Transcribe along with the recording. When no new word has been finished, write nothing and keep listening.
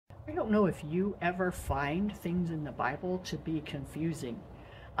I don't know if you ever find things in the Bible to be confusing.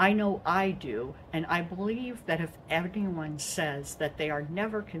 I know I do, and I believe that if anyone says that they are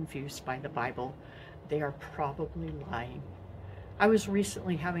never confused by the Bible, they are probably lying. I was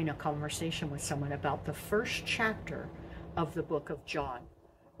recently having a conversation with someone about the first chapter of the book of John.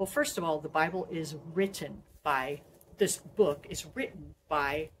 Well, first of all, this book is written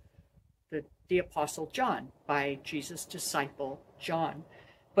by the Apostle John, by Jesus' disciple John.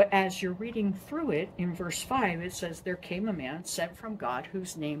 But as you're reading through it, in verse 5, it says, there came a man sent from God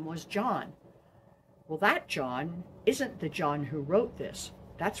whose name was John. Well, that John isn't the John who wrote this.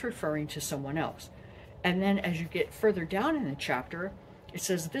 That's referring to someone else. And then as you get further down in the chapter, it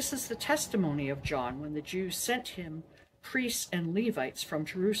says, this is the testimony of John when the Jews sent him priests and Levites from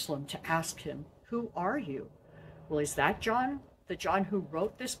Jerusalem to ask him, who are you? Well, is that John, the John who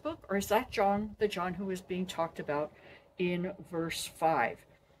wrote this book? Or is that John, the John who is being talked about in verse 5?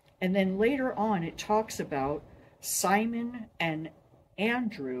 And then later on, it talks about Simon and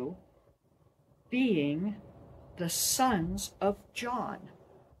Andrew being the sons of John.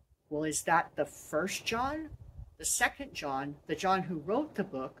 Well, is that the first John? The second John, the John who wrote the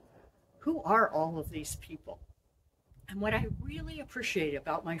book? Who are all of these people? And what I really appreciate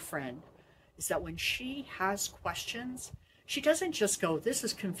about my friend is that when she has questions, she doesn't just go, this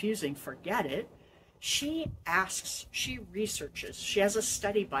is confusing, forget it. She asks, she researches, she has a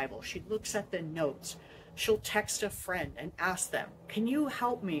study Bible, she looks at the notes, she'll text a friend and ask them, can you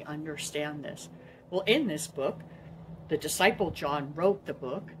help me understand this? Well, in this book, the disciple John wrote the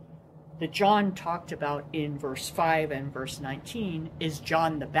book. The John talked about in verse 5 and verse 19 is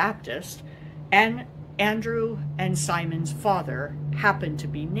John the Baptist, and Andrew and Simon's father happened to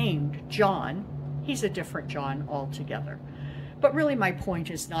be named John. He's a different John altogether. But really my point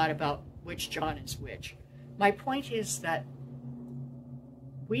is not about which John is which. My point is that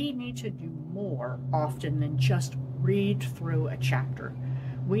we need to do more often than just read through a chapter.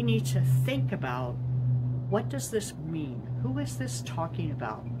 We need to think about, what does this mean? Who is this talking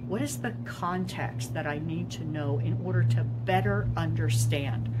about? What is the context that I need to know in order to better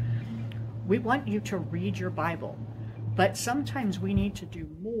understand? We want you to read your Bible, but sometimes we need to do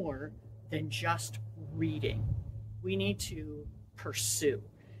more than just reading. We need to pursue.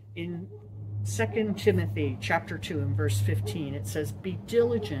 In 2 Timothy chapter 2 and verse 15, it says, be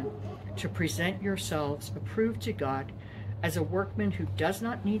diligent to present yourselves approved to God as a workman who does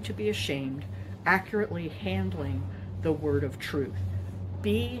not need to be ashamed, accurately handling the word of truth.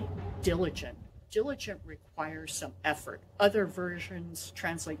 Be diligent. Diligent requires some effort. Other versions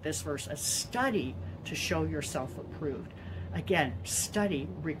translate this verse as study to show yourself approved. Again, study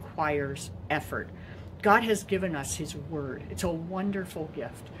requires effort. God has given us his word. It's a wonderful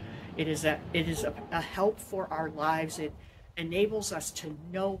gift. It is a help for our lives. It enables us to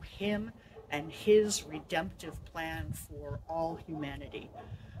know him and his redemptive plan for all humanity.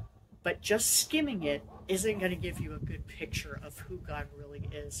 But just skimming it isn't going to give you a good picture of who God really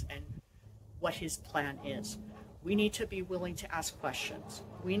is and what his plan is. We need to be willing to ask questions.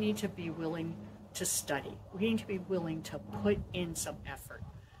 We need to be willing to study. We need to be willing to put in some effort.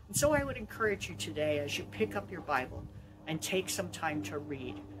 And so I would encourage you today, as you pick up your Bible and take some time to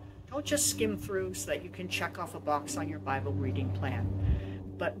read, don't just skim through so that you can check off a box on your Bible reading plan,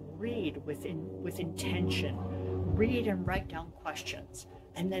 but read with intention. Read and write down questions,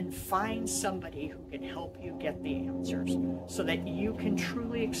 and then find somebody who can help you get the answers so that you can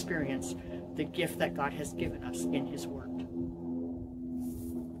truly experience the gift that God has given us in his word.